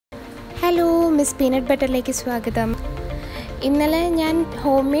Miss peanut ബട്ടറിലേക്ക് സ്വാഗതം. ഇന്നലെ ഞാൻ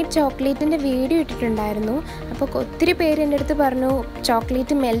ഹോം മെയ്ഡ് ചോക്ലേറ്റിൻ്റെ വീഡിയോ ഇട്ടിട്ടുണ്ടായിരുന്നു. അപ്പോൾ ഒത്തിരി പേര് എൻ്റെ അടുത്ത് പറഞ്ഞു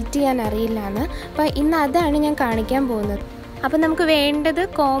ചോക്ലേറ്റ് മെൽറ്റ് ചെയ്യാൻ അറിയില്ല എന്ന്. അപ്പോൾ ഇന്ന് അതാണ് ഞാൻ കാണിക്കാൻ പോകുന്നത്. അപ്പോൾ നമുക്ക് വേണ്ടത്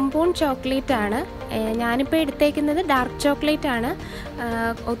കോമ്പൗണ്ട് ചോക്ലേറ്റ് ആണ്. ഞാനിപ്പോൾ എടുത്തേക്കുന്നത് ഡാർക്ക് ചോക്ലേറ്റ് ആണ്.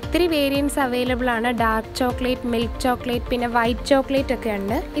 ഒത്തിരി വേരിയൻസ് അവൈലബിൾ ആണ്. ഡാർക്ക് ചോക്ലേറ്റ്, മിൽക്ക് ചോക്ലേറ്റ്, പിന്നെ വൈറ്റ് ചോക്ലേറ്റ് ഒക്കെ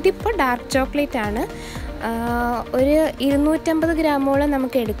ഉണ്ട്. ഇതിപ്പോൾ ഡാർക്ക് ചോക്ലേറ്റ് ആണ്. ഒരു 250 ഗ്രാമോളം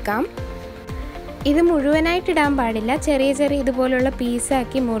നമുക്ക് എടുക്കാം. ഇത് മുഴുവനായിട്ട് ഇടാൻ പാടില്ല. ചെറിയ ചെറിയ ഇതുപോലുള്ള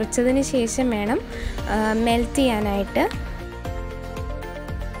പീസാക്കി മുറിച്ചതിന് ശേഷം വേണം മെൽറ്റ് ചെയ്യാനായിട്ട്.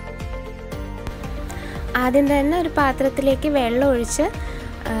 ആദ്യം തന്നെ ഒരു പാത്രത്തിലേക്ക് വെള്ളം ഒഴിച്ച്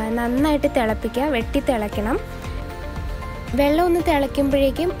നന്നായിട്ട് തിളപ്പിക്കുക. വെട്ടി തിളയ്ക്കണം. വെള്ളം ഒന്ന്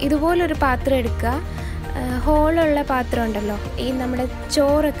തിളയ്ക്കുമ്പോഴേക്കും ഇതുപോലൊരു പാത്രം എടുക്കുക. ഹോളുള്ള പാത്രം ഉണ്ടല്ലോ, ഈ നമ്മുടെ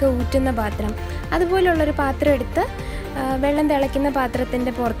ചോറൊക്കെ ഊറ്റുന്ന പാത്രം, അതുപോലുള്ളൊരു പാത്രം എടുത്ത് വെള്ളം തിളയ്ക്കുന്ന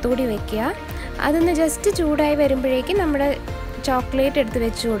പാത്രത്തിൻ്റെ പുറത്തുകൂടി വയ്ക്കുക. അതൊന്ന് ജസ്റ്റ് ചൂടായി വരുമ്പോഴേക്കും നമ്മുടെ ചോക്ലേറ്റ് എടുത്ത്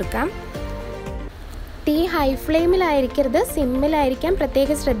വെച്ച് കൊടുക്കാം. തീ ഹൈ ഫ്ലെയിമിലായിരിക്കരുത്, സിമ്മിലായിരിക്കാൻ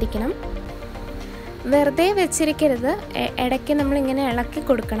പ്രത്യേകം ശ്രദ്ധിക്കണം. വെറുതെ വെച്ചിരിക്കരുത്, ഇടയ്ക്ക് നമ്മളിങ്ങനെ ഇളക്കി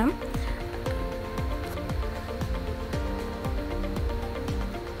കൊടുക്കണം.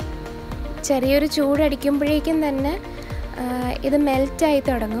 ചെറിയൊരു ചൂടടിക്കുമ്പോഴേക്കും തന്നെ ഇത് മെൽറ്റായി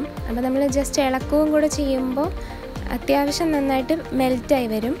തുടങ്ങും. അപ്പോൾ നമ്മൾ ജസ്റ്റ് ഇളക്കുകയും കൂടെ ചെയ്യുമ്പോൾ അത്യാവശ്യം നന്നായിട്ട് മെൽറ്റായി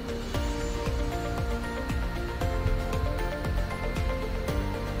വരും.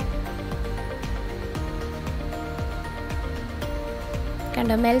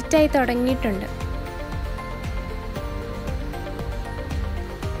 കണ്ടോ, മെൽറ്റായി തുടങ്ങിയിട്ടുണ്ട്.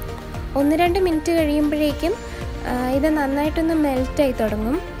 1-2 മിനിറ്റ് കഴിയുമ്പോഴേക്കും ഇത് നന്നായിട്ടൊന്ന് മെൽറ്റായി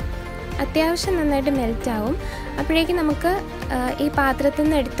തുടങ്ങും. അത്യാവശ്യം നന്നായിട്ട് മെൽറ്റാവും. അപ്പോഴേക്കും നമുക്ക് ഈ പാത്രത്തിൽ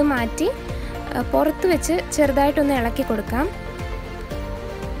നിന്ന് എടുത്ത് മാറ്റി പുറത്ത് വെച്ച് ചെറുതായിട്ടൊന്ന് ഇളക്കി കൊടുക്കാം.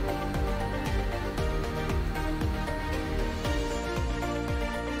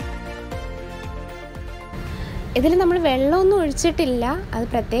 ഇതിൽ നമ്മൾ വെള്ളമൊന്നും ഒഴിച്ചിട്ടില്ല, അത്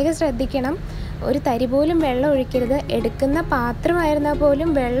പ്രത്യേകം ശ്രദ്ധിക്കണം. ഒരു തരി പോലും വെള്ളം ഒഴിക്കരുത്. എടുക്കുന്ന പാത്രമായിരുന്നാൽ പോലും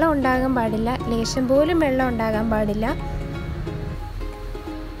വെള്ളം ഉണ്ടാകാൻ പാടില്ല, ലേശം പോലും വെള്ളം ഉണ്ടാകാൻ പാടില്ല.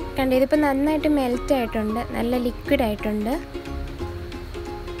 കണ്ടോ, ഇതിപ്പോൾ നന്നായിട്ട് മെൽറ്റ് ആയിട്ടുണ്ട്, നല്ല ലിക്വിഡ് ആയിട്ടുണ്ട്.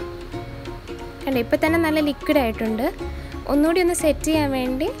 കണ്ടോ, ഇപ്പോൾ തന്നെ നല്ല ലിക്വിഡ് ആയിട്ടുണ്ട്. ഒന്നുകൂടി ഒന്ന് സെറ്റ് ചെയ്യാൻ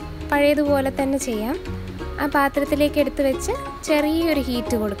വേണ്ടി പഴയതുപോലെ തന്നെ ചെയ്യാം. ആ പാത്രത്തിലേക്ക് എടുത്ത് വെച്ച് ചെറിയൊരു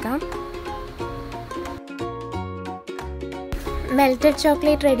ഹീറ്റ് കൊടുക്കാം. മെൽറ്റഡ്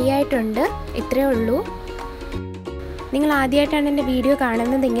ചോക്ലേറ്റ് റെഡി ആയിട്ടുണ്ട്. ഇത്രയേ ഉള്ളൂ. നിങ്ങൾ ആദ്യമായിട്ടാണ് എൻ്റെ വീഡിയോ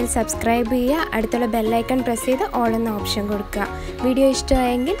കാണുന്നതെങ്കിൽ സബ്സ്ക്രൈബ് ചെയ്യുക. അടുത്തുള്ള ബെല്ലൈക്കൺ പ്രസ് ചെയ്ത് ഓൾ എന്ന ഓപ്ഷൻ കൊടുക്കുക. വീഡിയോ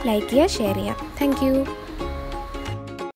ഇഷ്ടമായെങ്കിൽ ലൈക്ക് ചെയ്യുക, ഷെയർ ചെയ്യുക. താങ്ക്